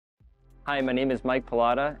Hi, my name is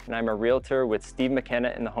Mike.Pallotta, and I'm a realtor with Steve McKenna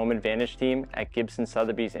and the Home Advantage team at Gibson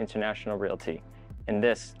Sotheby's International Realty. And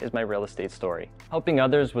this is my real estate story. Helping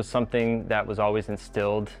others was something that was always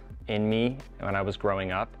instilled in me when I was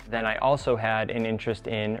growing up. Then I also had an interest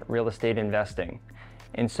in real estate investing.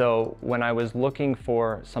 And so when I was looking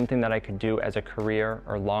for something that I could do as a career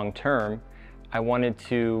or long term, I wanted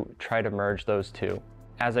to try to merge those two.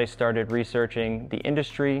 As I started researching the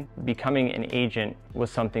industry, becoming an agent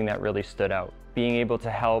was something that really stood out. Being able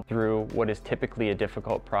to help through what is typically a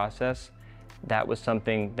difficult process, that was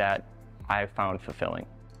something that I found fulfilling.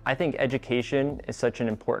 I think education is such an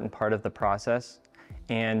important part of the process,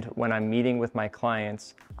 and when I'm meeting with my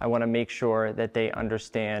clients, I want to make sure that they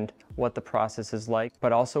understand what the process is like,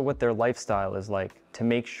 but also what their lifestyle is like, to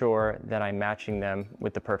make sure that I'm matching them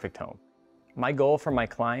with the perfect home. My goal for my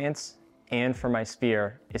clients and for my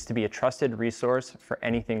sphere is to be a trusted resource for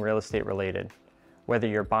anything real estate related. Whether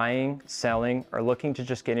you're buying, selling, or looking to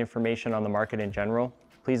just get information on the market in general,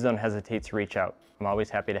 please don't hesitate to reach out. I'm always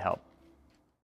happy to help.